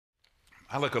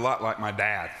I look a lot like my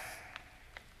dad.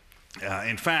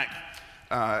 In fact,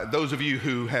 those of you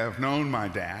who have known my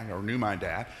dad or knew my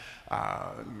dad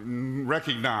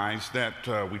recognize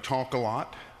that we talk a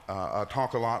lot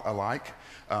alike.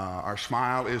 Our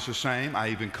smile is the same. I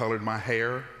even colored my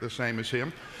hair the same as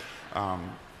him.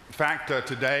 In fact,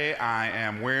 today I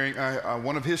am wearing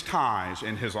one of his ties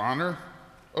in his honor.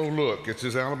 Oh, look, it's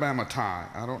his Alabama tie.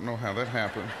 I don't know how that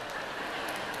happened.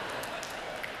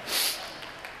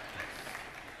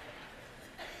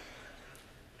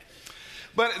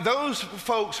 But those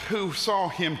folks who saw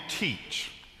him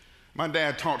teach, my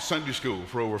dad taught Sunday school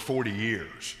for over 40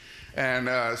 years.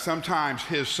 And sometimes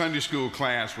his Sunday school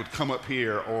class would come up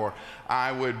here, or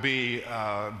I would be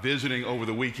visiting over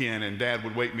the weekend, and Dad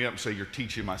would wake me up and say, "You're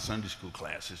teaching my Sunday school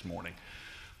class this morning."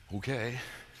 Okay.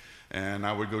 And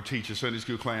I would go teach a Sunday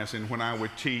school class, and when I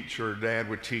would teach or Dad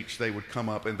would teach, they would come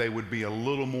up and they would be a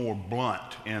little more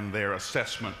blunt in their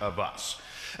assessment of us.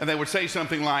 And they would say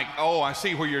something like, "Oh, I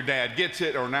see where your dad gets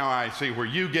it," or "Now I see where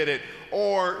you get it."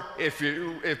 Or if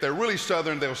they're really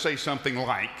Southern, they'll say something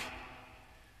like,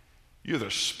 "You're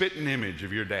the spitting image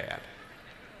of your dad."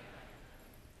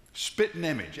 Spitting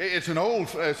image. It's an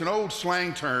old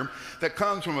slang term that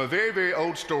comes from a very, very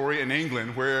old story in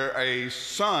England where a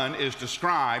son is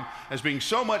described as being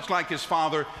so much like his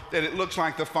father that it looks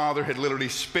like the father had literally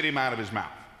spit him out of his mouth.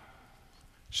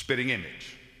 Spitting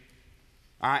image.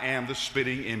 I am the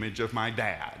spitting image of my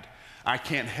dad. I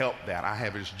can't help that. I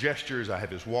have his gestures, I have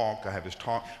his walk, I have his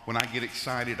talk. When I get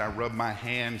excited, I rub my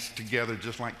hands together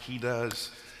just like he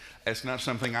does. It's not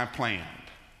something I planned.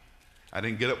 I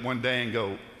didn't get up one day and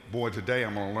go, "Boy, today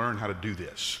I'm going to learn how to do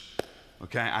this."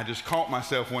 Okay? I just caught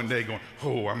myself one day going,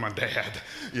 "Oh, I'm my dad,"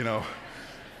 you know.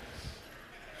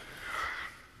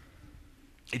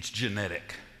 It's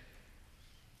genetic.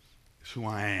 It's who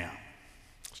I am.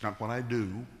 It's not what I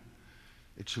do.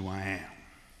 It's who I am.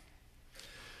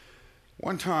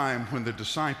 One time when the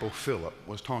disciple Philip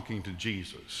was talking to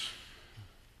Jesus,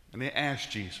 and they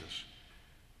asked Jesus,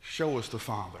 "Show us the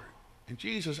Father." And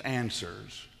Jesus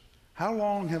answers, "How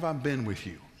long have I been with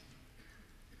you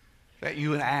that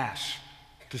you would ask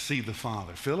to see the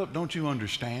Father? Philip, don't you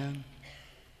understand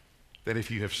that if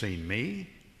you have seen me,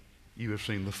 you have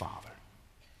seen the Father?"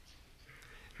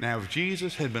 Now, if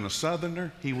Jesus had been a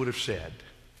Southerner, he would have said,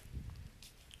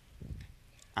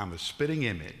 "I'm the spitting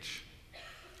image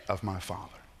of my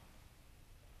Father.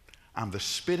 I'm the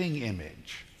spitting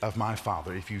image of my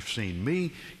Father. If you've seen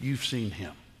me, you've seen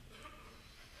him."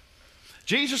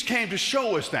 Jesus came to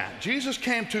show us that. Jesus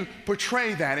came to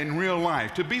portray that in real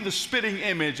life, to be the spitting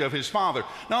image of his Father.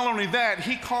 Not only that,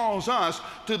 he calls us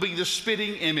to be the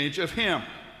spitting image of him.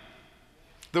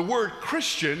 The word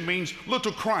Christian means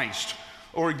little Christ.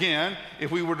 Or again,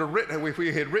 if we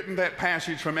had written that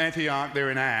passage from Antioch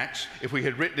there in Acts, if we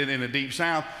had written it in the Deep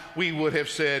South, we would have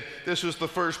said this was the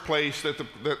first place that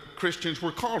Christians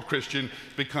were called Christian,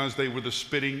 because they were the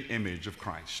spitting image of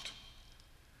Christ.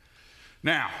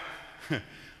 Now,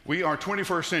 we are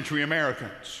 21st century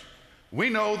Americans. We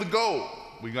know the goal.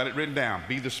 We got it written down.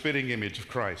 Be the spitting image of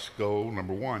Christ. Goal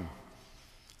number one.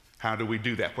 How do we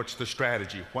do that? What's the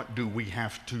strategy? What do we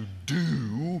have to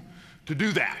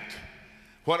do that?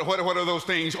 What are those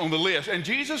things on the list? And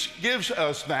Jesus gives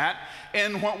us that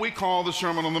in what we call the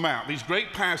Sermon on the Mount. These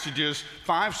great passages,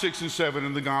 5, 6, and 7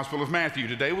 in the Gospel of Matthew.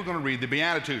 Today we're going to read the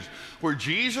Beatitudes, where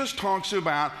Jesus talks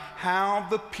about how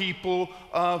the people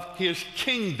of his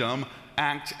kingdom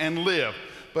act and live.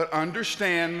 But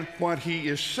understand what he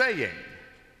is saying.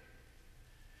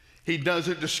 He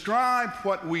doesn't describe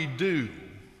what we do.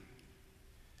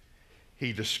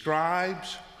 He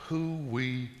describes who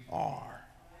we are.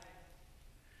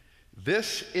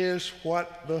 This is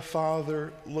what the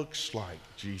Father looks like,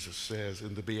 Jesus says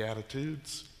in the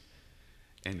Beatitudes,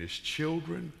 and his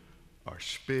children are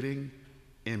spitting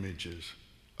images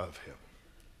of him.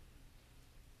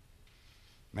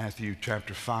 Matthew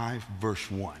chapter 5, verse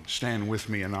 1. Stand with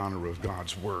me in honor of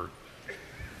God's word.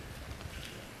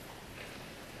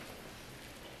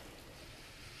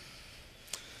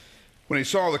 When he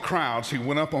saw the crowds, he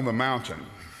went up on the mountain,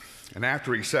 and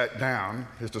after he sat down,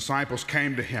 his disciples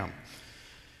came to him.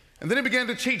 And then he began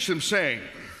to teach them, saying,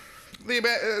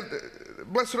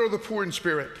 "Blessed are the poor in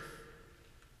spirit,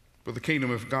 for the kingdom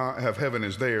of heaven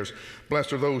is theirs.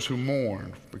 Blessed are those who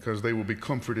mourn, because they will be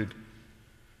comforted.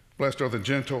 Blessed are the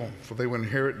gentle, for they will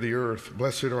inherit the earth.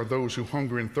 Blessed are those who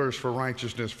hunger and thirst for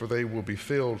righteousness, for they will be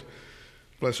filled.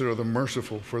 Blessed are the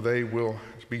merciful, for they will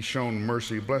be shown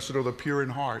mercy. Blessed are the pure in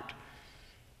heart,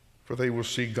 for they will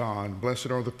see God.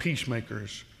 Blessed are the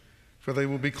peacemakers, for they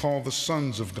will be called the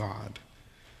sons of God.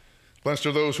 Blessed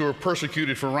are those who are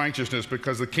persecuted for righteousness,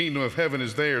 because the kingdom of heaven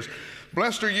is theirs.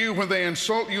 Blessed are you when they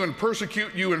insult you and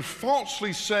persecute you and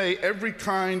falsely say every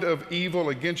kind of evil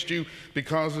against you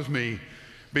because of me.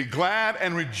 Be glad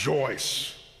and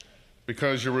rejoice,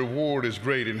 because your reward is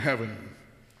great in heaven.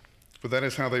 For that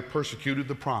is how they persecuted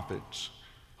the prophets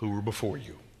who were before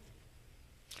you.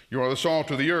 You are the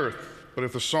salt of the earth, but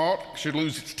if the salt should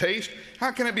lose its taste,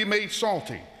 how can it be made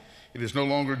salty? It is no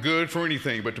longer good for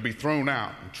anything but to be thrown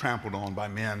out and trampled on by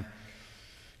men.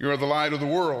 You are the light of the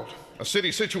world. A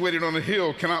city situated on a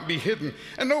hill cannot be hidden,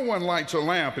 and no one lights a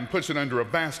lamp and puts it under a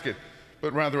basket,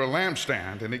 but rather a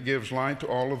lampstand, and it gives light to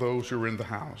all of those who are in the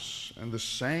house. In the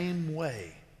same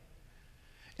way,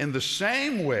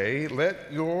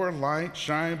 let your light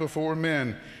shine before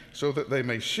men, so that they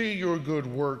may see your good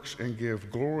works and give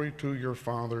glory to your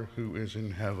Father who is in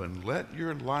heaven. Let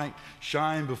your light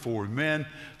shine before men,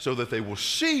 so that they will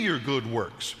see your good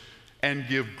works and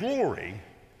give glory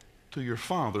to your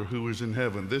Father who is in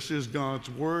heaven. This is God's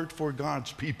word for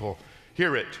God's people.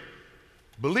 Hear it,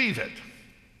 believe it,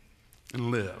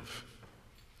 and live.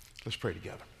 Let's pray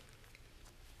together.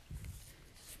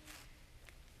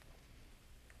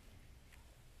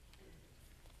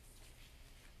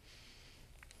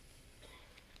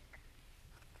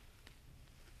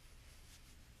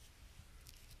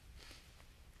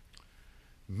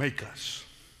 Make us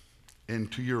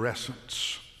into your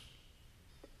essence,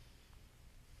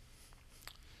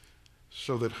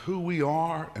 so that who we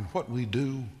are and what we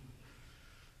do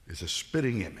is a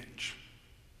spitting image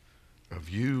of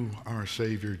you, our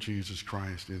Savior, Jesus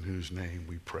Christ, in whose name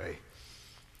we pray.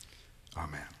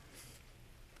 Amen.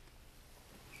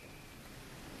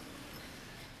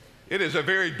 It is a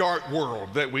very dark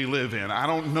world that we live in. I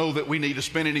don't know that we need to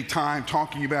spend any time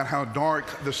talking about how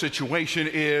dark the situation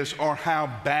is or how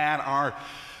bad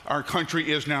our country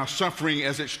is now suffering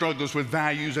as it struggles with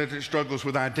values, as it struggles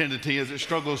with identity, as it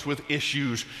struggles with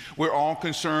issues. We're all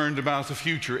concerned about the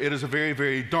future. It is a very,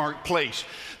 very dark place.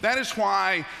 That is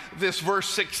why this verse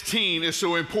 16 is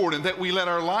so important, that we let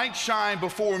our light shine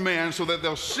before men so that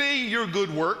they'll see your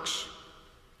good works.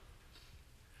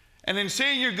 And in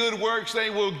seeing your good works,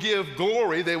 they will give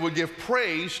glory, they will give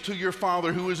praise to your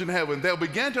Father who is in heaven. They'll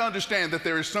begin to understand that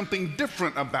there is something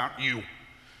different about you.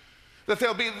 That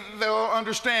they'll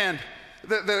understand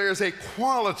that there is a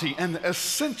quality and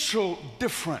essential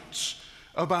difference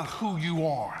about who you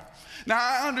are. Now,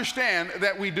 I understand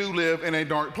that we do live in a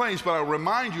dark place, but I'll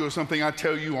remind you of something I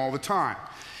tell you all the time.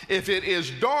 If it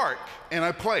is dark in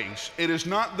a place, it is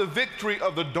not the victory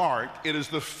of the dark, it is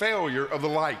the failure of the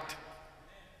light.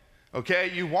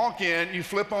 Okay, you walk in, you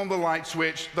flip on the light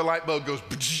switch, the light bulb goes,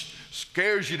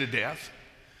 scares you to death.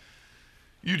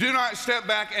 You do not step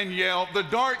back and yell, the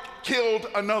dark killed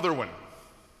another one.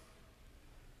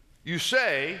 You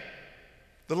say,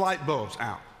 the light bulb's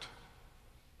out.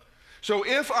 So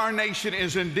if our nation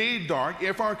is indeed dark,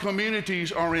 if our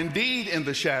communities are indeed in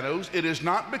the shadows, it is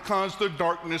not because the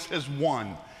darkness has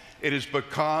won. It is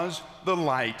because the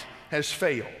light has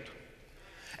failed.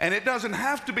 And it doesn't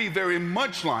have to be very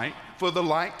much light for the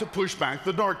light to push back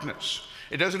the darkness.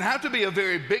 It doesn't have to be a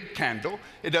very big candle.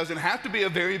 It doesn't have to be a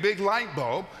very big light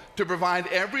bulb to provide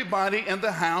everybody in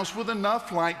the house with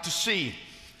enough light to see.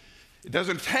 It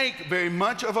doesn't take very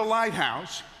much of a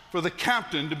lighthouse for the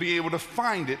captain to be able to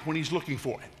find it when he's looking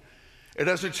for it. It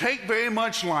doesn't take very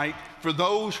much light for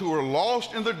those who are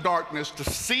lost in the darkness to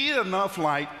see enough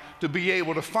light to be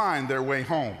able to find their way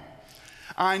home.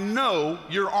 I know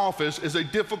your office is a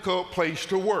difficult place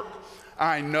to work.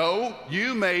 I know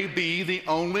you may be the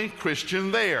only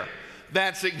Christian there.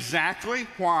 That's exactly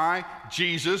why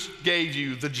Jesus gave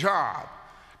you the job.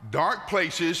 Dark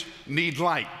places need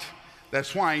light.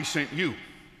 That's why he sent you.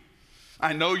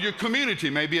 I know your community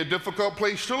may be a difficult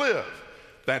place to live.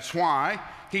 That's why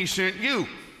he sent you.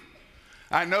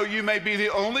 I know you may be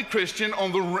the only Christian in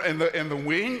the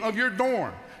wing of your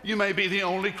dorm. You may be the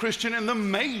only Christian in the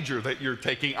major that you're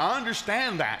taking. I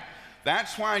understand that.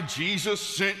 That's why Jesus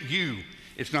sent you.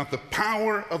 It's not the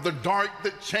power of the dark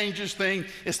that changes things.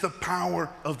 It's the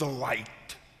power of the light.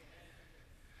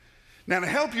 Now, to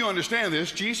help you understand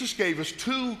this, Jesus gave us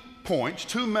 2 points,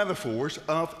 2 metaphors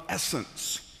of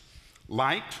essence: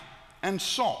 light and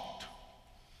salt.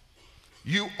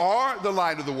 You are the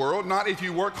light of the world. Not if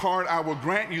you work hard, I will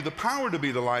grant you the power to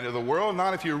be the light of the world.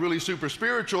 Not if you're really super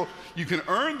spiritual, you can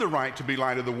earn the right to be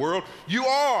light of the world. You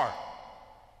are.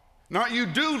 Not you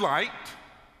do light.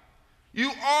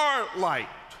 You are light.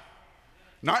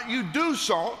 Not you do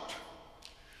salt.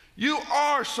 You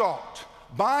are salt.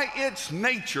 By its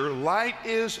nature, light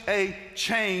is a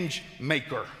change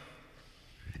maker.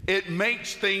 It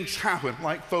makes things happen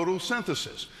like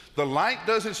photosynthesis. The light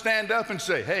doesn't stand up and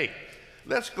say, hey,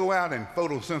 let's go out and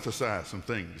photosynthesize some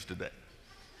things today.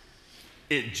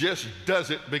 It just does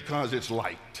it because it's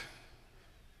light.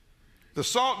 The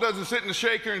salt doesn't sit in the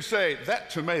shaker and say, that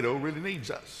tomato really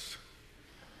needs us.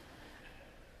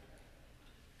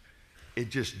 It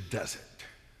just does it.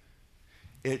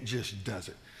 It just does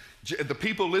it. The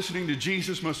people listening to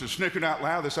Jesus must have snickered out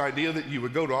loud this idea that you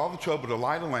would go to all the trouble to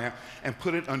light a lamp and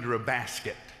put it under a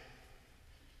basket.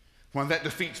 Well, that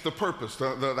defeats the purpose.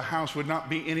 The house would not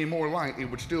be any more light. It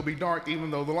would still be dark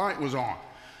even though the light was on.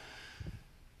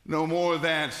 No more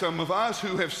than some of us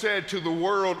who have said to the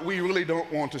world, we really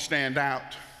don't want to stand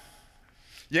out.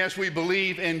 Yes, we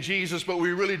believe in Jesus, but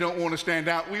we really don't want to stand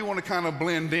out. We want to kind of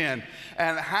blend in.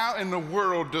 And how in the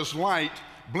world does light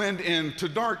blend into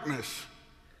darkness?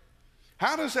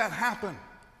 How does that happen?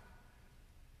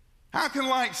 How can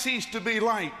light cease to be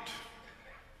light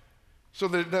so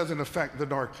that it doesn't affect the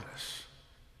darkness?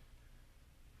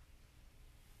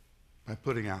 By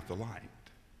putting out the light.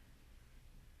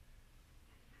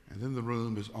 And then the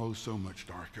room is oh so much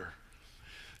darker.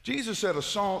 Jesus said a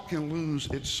salt can lose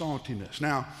its saltiness.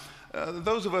 Now,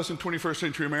 those of us in 21st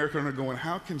century America are going,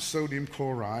 how can sodium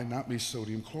chloride not be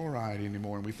sodium chloride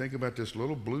anymore? And we think about this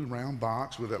little blue round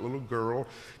box with that little girl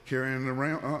carrying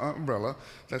an umbrella.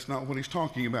 That's not what he's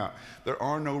talking about. There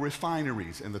are no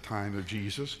refineries in the time of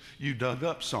Jesus. You dug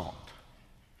up salt.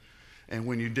 And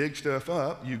when you dig stuff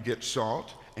up, you get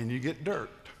salt and you get dirt.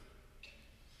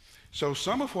 So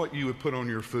some of what you would put on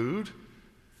your food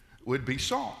would be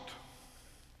salt.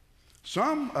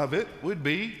 Some of it would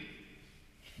be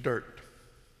dirt.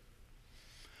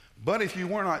 But if you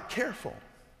were not careful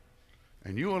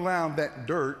and you allowed that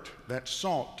dirt, that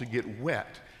salt, to get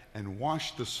wet and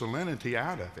wash the salinity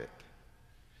out of it,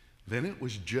 then it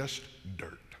was just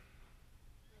dirt.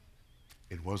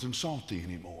 It wasn't salty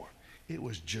anymore. It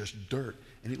was just dirt,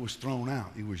 and it was thrown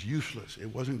out. It was useless.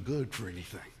 It wasn't good for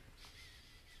anything.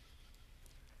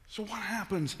 So what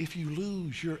happens if you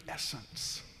lose your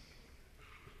essence?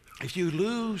 If you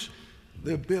lose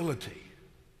the ability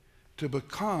to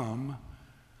become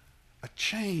a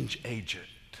change agent,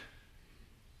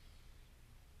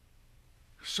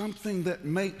 something that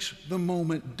makes the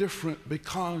moment different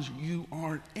because you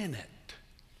aren't in it.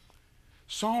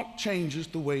 Salt changes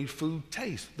the way food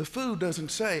tastes. The food doesn't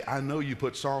say, I know you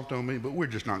put salt on me, but we're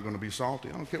just not going to be salty.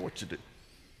 I don't care what you do.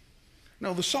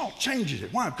 No, the salt changes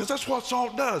it. Why? Because that's what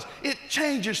salt does. It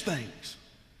changes things.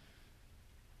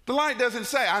 The light doesn't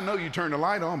say, I know you turned the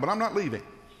light on, but I'm not leaving.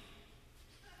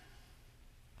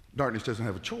 Darkness doesn't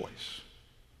have a choice.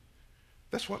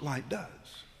 That's what light does.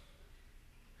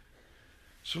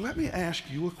 So let me ask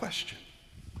you a question.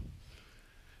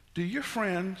 Do your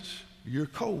friends, your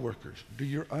co-workers, do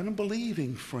your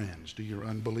unbelieving friends, do your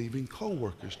unbelieving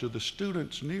co-workers, do the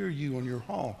students near you in your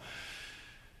hall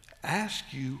ask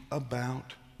you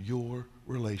about your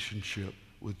relationship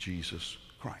with Jesus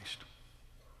Christ?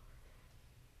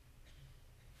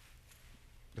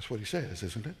 That's what he says,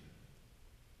 isn't it?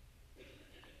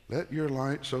 Let your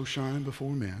light so shine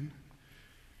before men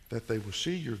that they will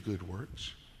see your good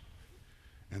works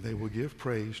and they will give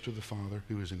praise to the Father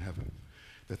who is in heaven.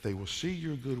 That they will see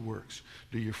your good works.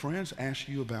 Do your friends ask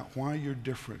you about why you're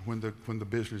different when the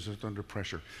business is under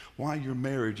pressure? Why your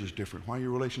marriage is different? Why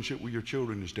your relationship with your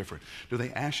children is different? Do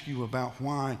they ask you about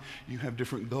why you have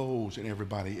different goals than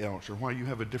everybody else, or why you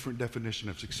have a different definition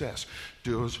of success?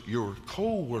 Does your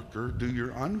co-worker, do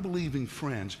your unbelieving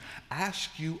friends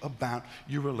ask you about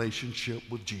your relationship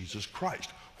with Jesus Christ?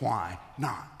 Why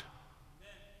not?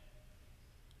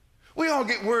 We all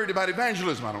get worried about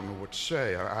evangelism. I don't know what to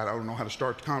say. I don't know how to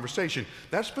start the conversation.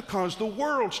 That's because the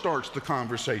world starts the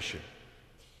conversation.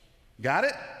 Got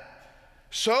it?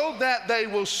 So that they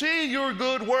will see your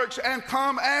good works and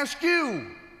come ask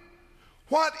you,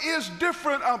 what is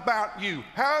different about you?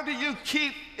 How do you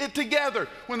keep it together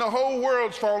when the whole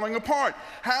world's falling apart?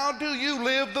 How do you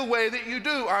live the way that you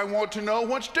do? I want to know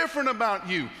what's different about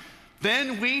you.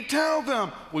 Then we tell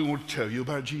them, we want to tell you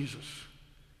about Jesus.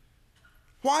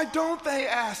 Why don't they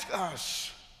ask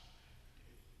us?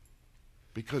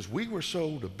 Because we were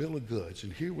sold a bill of goods,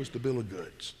 and here was the bill of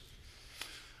goods.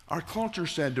 Our culture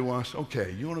said to us,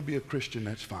 okay, you want to be a Christian,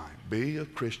 that's fine. Be a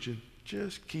Christian,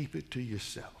 just keep it to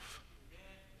yourself.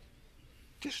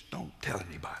 Just don't tell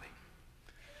anybody.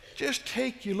 Just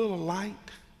take your little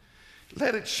light,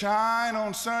 let it shine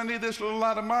on Sunday, this little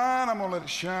light of mine, I'm going to let it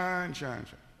shine, shine,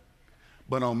 shine.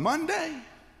 But on Monday,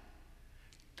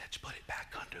 let's put it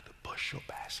back under the bushel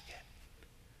basket.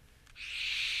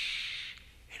 Shh,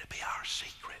 it'll be our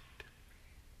secret.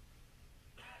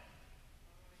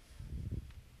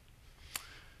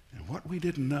 And what we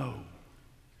didn't know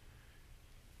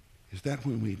is that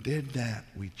when we did that,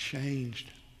 we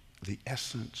changed the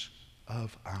essence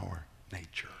of our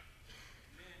nature.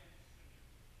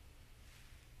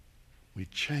 We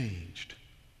changed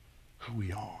who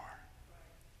we are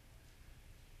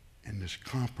in this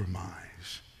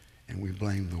compromise, and we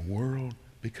blame the world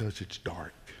because it's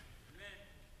dark.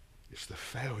 It's the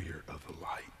failure of the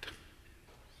light.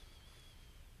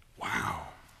 Wow.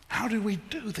 How do we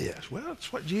do this? Well,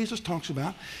 it's what Jesus talks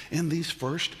about in these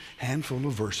first handful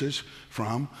of verses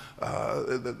from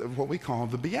what we call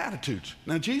the Beatitudes.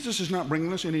 Now, Jesus is not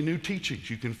bringing us any new teachings.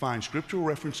 You can find scriptural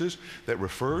references that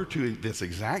refer to this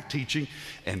exact teaching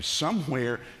and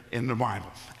somewhere in the Bible.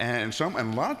 And a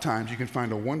lot of times you can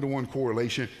find a one-to-one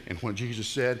correlation in what Jesus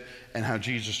said and how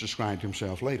Jesus described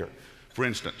himself later. For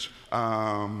instance,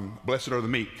 blessed are the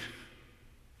meek,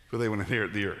 for they will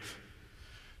inherit the earth.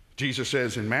 Jesus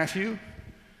says in Matthew,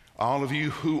 all of you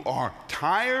who are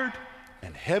tired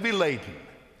and heavy laden,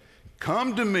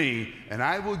 come to me and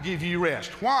I will give you rest.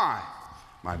 Why?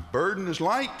 My burden is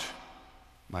light,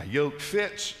 my yoke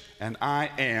fits, and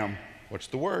I am, what's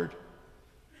the word?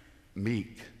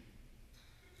 Meek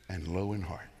and low in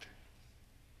heart.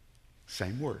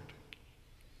 Same word.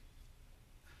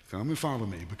 Come and follow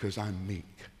me because I'm meek.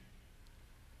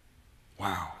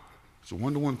 Wow. It's a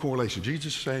one-to-one correlation.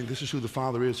 Jesus is saying, this is who the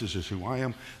Father is, this is who I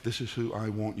am, this is who I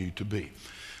want you to be.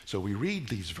 So we read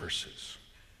these verses.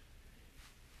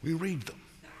 We read them.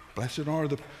 Blessed are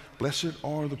the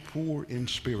poor in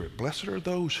spirit. Blessed are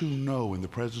those who know in the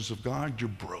presence of God you're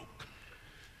broke.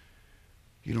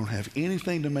 You don't have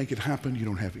anything to make it happen. You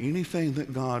don't have anything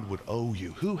that God would owe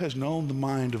you. Who has known the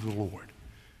mind of the Lord?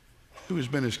 Who has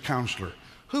been his counselor?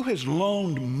 Who has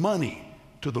loaned money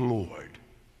to the Lord?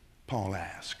 Paul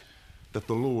asked. That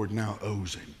the Lord now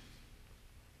owes him.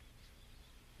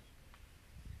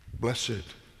 Blessed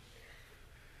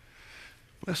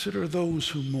are those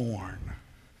who mourn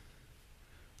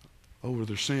over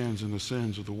their sins and the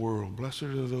sins of the world. Blessed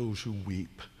are those who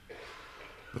weep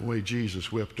the way Jesus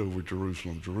wept over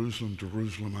Jerusalem. Jerusalem,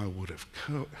 Jerusalem, I would have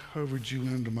covered you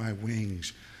under my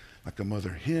wings like a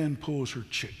mother hen pulls her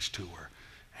chicks to her,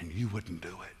 and you wouldn't do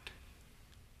it.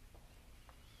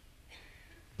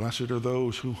 Blessed are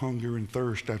those who hunger and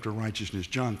thirst after righteousness.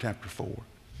 John chapter 4.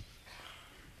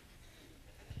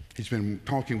 He's been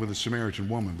talking with a Samaritan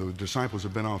woman. The disciples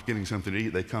have been off getting something to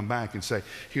eat. They come back and say,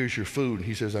 here's your food. And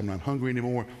he says, I'm not hungry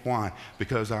anymore. Why?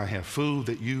 Because I have food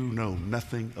that you know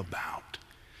nothing about.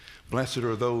 Blessed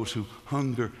are those who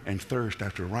hunger and thirst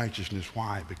after righteousness.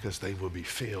 Why? Because they will be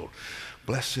filled.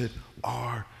 Blessed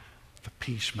are the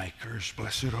peacemakers.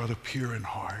 Blessed are the pure in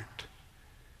heart.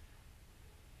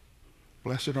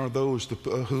 Blessed are those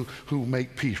who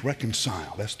make peace,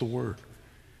 reconcile. That's the word.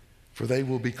 For they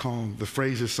will be called, the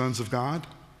phrase is sons of God.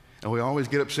 And we always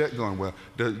get upset going, well,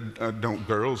 don't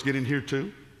girls get in here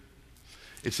too?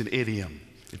 It's an idiom.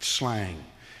 It's slang.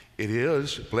 It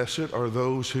is, blessed are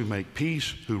those who make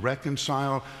peace, who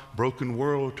reconcile broken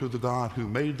world to the God who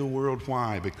made the world.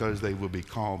 Why? Because they will be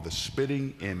called the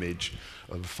spitting image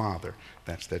of the Father.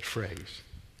 That's that phrase.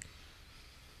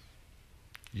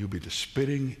 You'll be the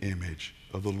spitting image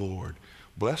of the Lord.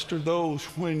 Blessed are those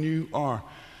when you are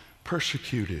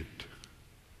persecuted.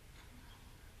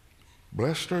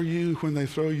 Blessed are you when they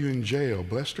throw you in jail.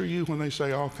 Blessed are you when they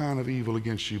say all kind of evil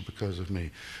against you because of me.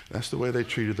 That's the way they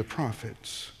treated the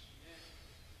prophets.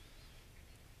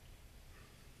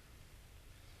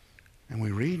 And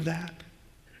we read that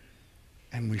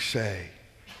and we say,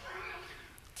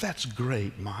 that's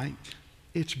great, Mike.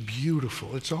 It's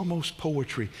beautiful. It's almost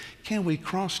poetry. Can we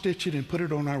cross-stitch it and put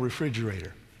it on our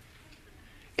refrigerator?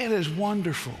 It is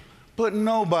wonderful. But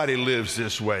nobody lives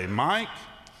this way, Mike.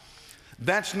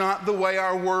 That's not the way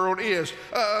our world is.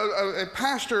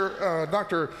 Pastor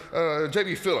Dr.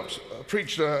 J.B. Phillips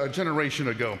preached a generation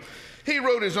ago. He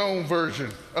wrote his own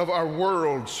version of our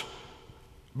world's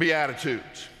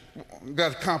Beatitudes.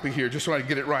 Got a copy here just so I can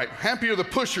get it right. Happy are the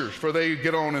pushers, for they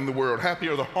get on in the world. Happy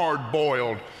are the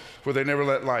hard-boiled, for they never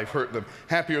let life hurt them.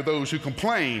 Happy are those who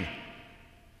complain,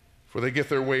 for they get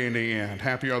their way in the end.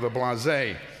 Happy are the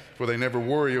blasé, for they never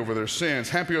worry over their sins.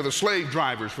 Happy are the slave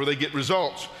drivers, for they get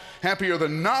results. Happy are the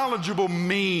knowledgeable,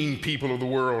 mean people of the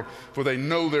world, for they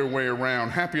know their way around.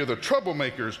 Happy are the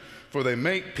troublemakers, for they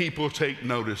make people take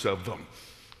notice of them.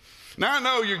 Now I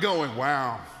know you're going,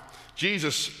 wow,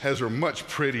 Jesus has a much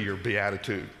prettier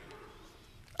beatitude.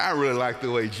 I really like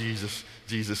the way Jesus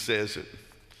says it.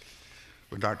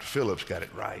 But Dr. Phillips got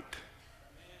it right.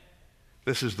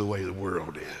 This is the way the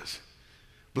world is.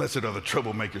 Blessed are the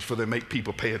troublemakers, for they make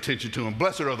people pay attention to them.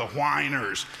 Blessed are the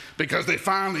whiners, because they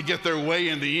finally get their way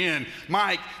in the end.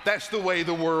 Mike, that's the way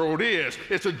the world is.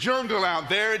 It's a jungle out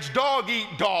there. It's dog eat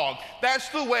dog. That's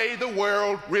the way the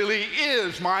world really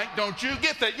is, Mike. Don't you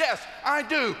get that? Yes, I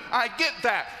do. I get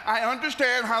that. I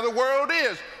understand how the world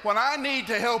is. What I need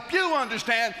to help you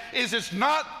understand is it's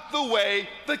not the way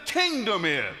the kingdom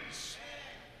is.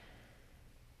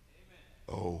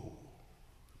 Oh.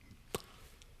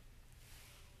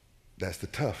 That's the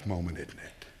tough moment, isn't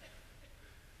it?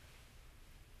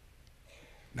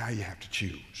 Now you have to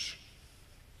choose.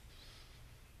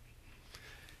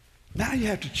 Now you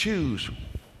have to choose,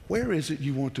 where is it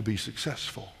you want to be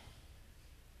successful?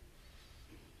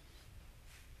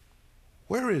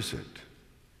 Where is it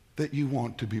that you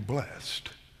want to be blessed?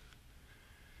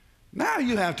 Now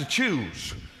you have to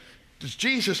choose. Does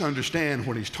Jesus understand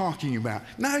what he's talking about?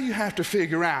 Now you have to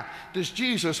figure out, does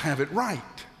Jesus have it right?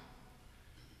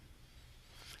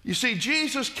 You see,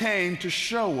 Jesus came to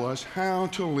show us how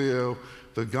to live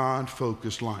the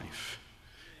God-focused life.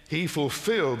 He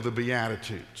fulfilled the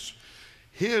Beatitudes.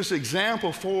 His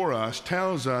example for us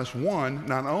tells us, one,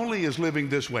 not only is living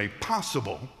this way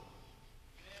possible,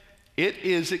 it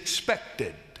is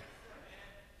expected.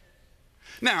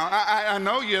 Now, I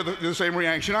know you have the same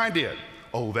reaction I did.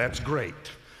 Oh, that's great.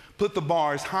 Put the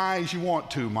bar as high as you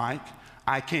want to, Mike.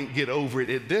 I can't get over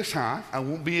it at this high. I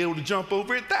won't be able to jump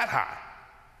over it that high.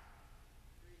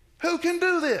 Who can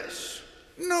do this?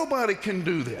 Nobody can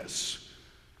do this,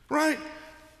 right?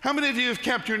 How many of you have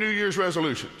kept your New Year's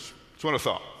resolutions? That's what I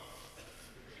thought.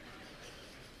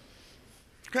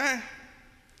 Okay?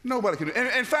 Nobody can do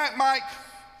it. In fact, Mike,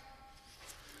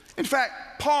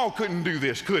 Paul couldn't do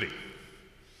this, could he?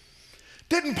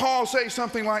 Didn't Paul say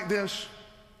something like this?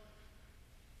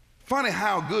 Funny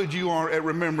how good you are at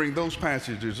remembering those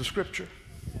passages of Scripture.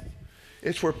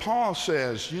 It's where Paul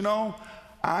says, you know,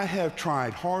 I have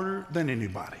tried harder than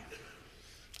anybody.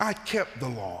 I kept the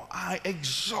law. I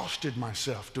exhausted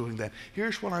myself doing that.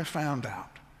 Here's what I found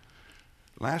out.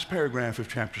 Last paragraph of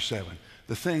chapter 7.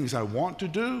 The things I want to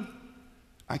do,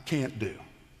 I can't do.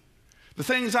 The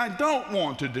things I don't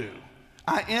want to do,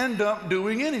 I end up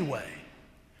doing anyway.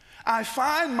 I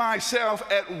find myself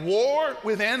at war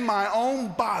within my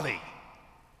own body.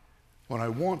 What I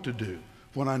want to do,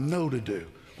 what I know to do,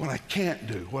 what I can't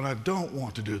do, what I don't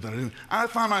want to do, that I do. I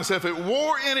find myself at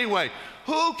war anyway.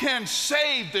 Who can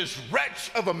save this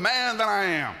wretch of a man that I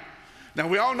am? Now,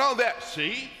 we all know that.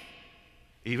 See?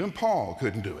 Even Paul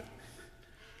couldn't do it.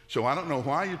 So I don't know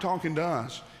why you're talking to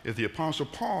us if the Apostle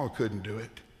Paul couldn't do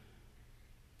it.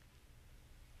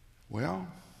 Well,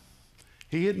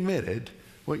 he admitted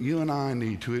what you and I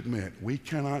need to admit. We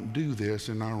cannot do this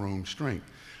in our own strength.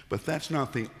 But that's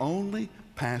not the only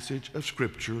passage of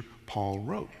Scripture Paul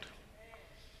wrote.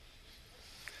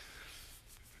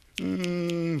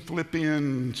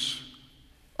 Philippians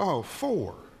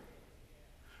 4.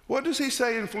 What does he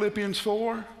say in Philippians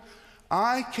 4?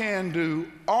 I can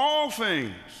do all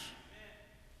things.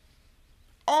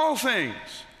 All things.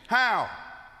 How?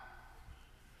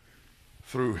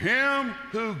 Through him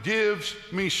who gives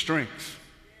me strength.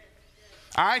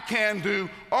 I can do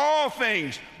all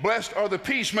things. Blessed are the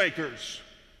peacemakers.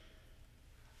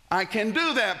 I can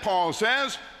do that, Paul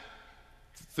says,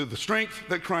 through the strength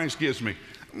that Christ gives me.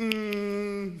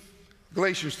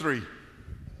 Galatians 3.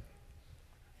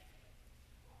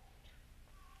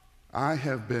 I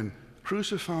have been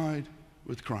crucified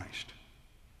with Christ.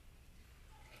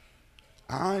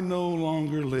 I no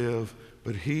longer live,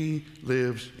 but he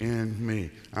lives in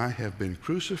me. I have been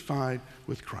crucified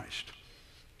with Christ.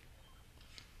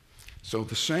 So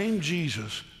the same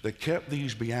Jesus that kept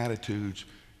these Beatitudes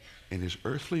in his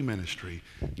earthly ministry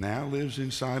now lives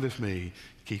inside of me,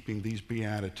 keeping these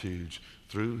Beatitudes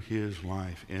through his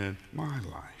life in my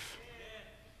life.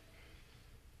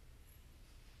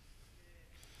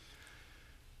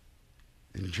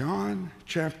 In John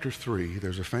chapter 3,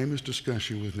 there's a famous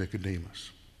discussion with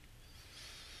Nicodemus.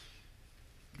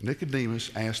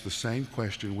 Nicodemus asked the same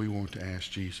question we want to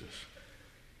ask Jesus.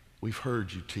 We've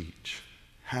heard you teach.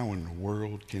 How in the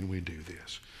world can we do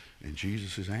this? And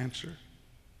Jesus' answer,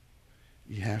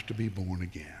 you have to be born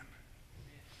again.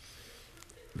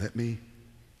 Let me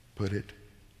put it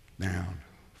down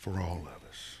for all of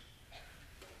us.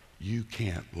 You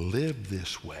can't live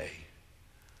this way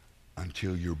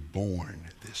until you're born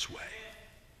this way.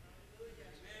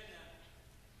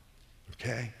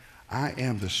 Okay? I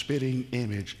am the spitting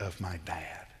image of my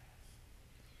dad.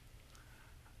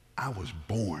 I was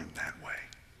born that way.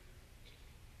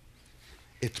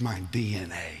 It's my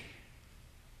DNA.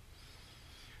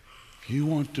 If you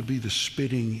want to be the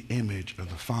spitting image of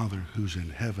the Father who's in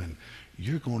heaven,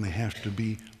 you're going to have to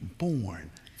be born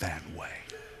that way.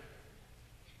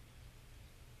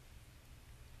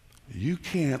 You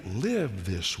can't live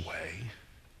this way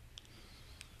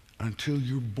until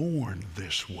you're born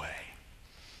this way.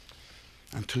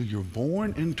 Until you're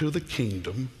born into the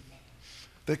kingdom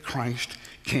that Christ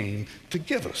came to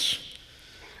give us.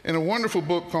 In a wonderful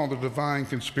book called The Divine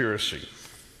Conspiracy,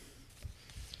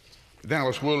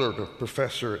 Dallas Willard, a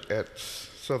professor at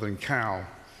Southern Cal,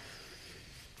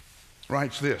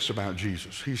 writes this about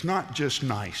Jesus. He's not just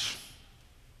nice.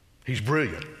 He's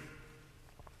brilliant.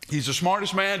 He's the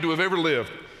smartest man to have ever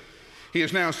lived. He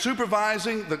is now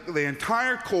supervising the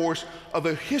entire course of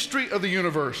the history of the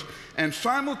universe and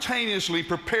simultaneously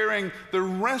preparing the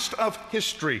rest of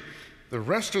history, the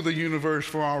rest of the universe,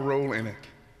 for our role in it.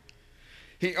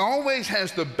 He always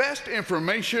has the best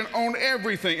information on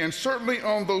everything, and certainly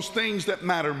on those things that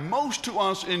matter most to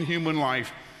us in human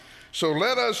life. So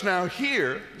let us now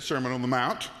hear the Sermon on the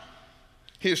Mount,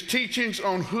 his teachings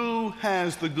on who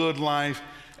has the good life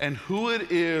and who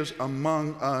it is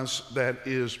among us that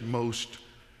is most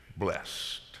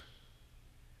blessed.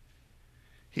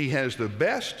 He has the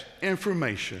best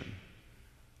information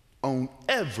on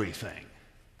everything,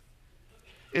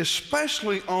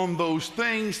 especially on those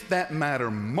things that matter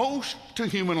most to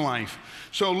human life.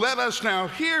 So let us now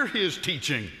hear his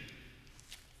teaching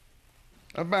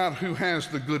about who has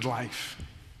the good life,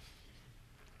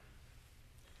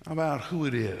 about who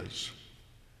it is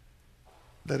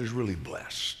that is really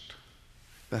blessed.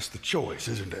 That's the choice,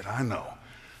 isn't it? I know.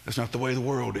 That's not the way the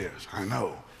world is. I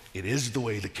know. It is the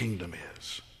way the kingdom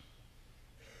is.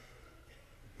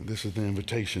 And this is the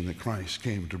invitation that Christ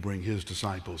came to bring his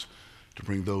disciples, to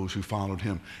bring those who followed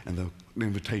him, and the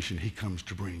invitation he comes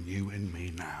to bring you and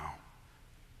me now.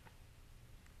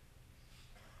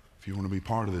 If you want to be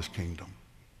part of this kingdom,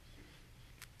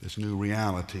 this new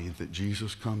reality that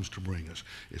Jesus comes to bring us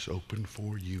is open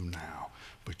for you now.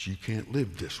 But you can't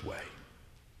live this way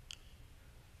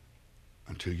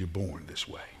until you're born this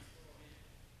way.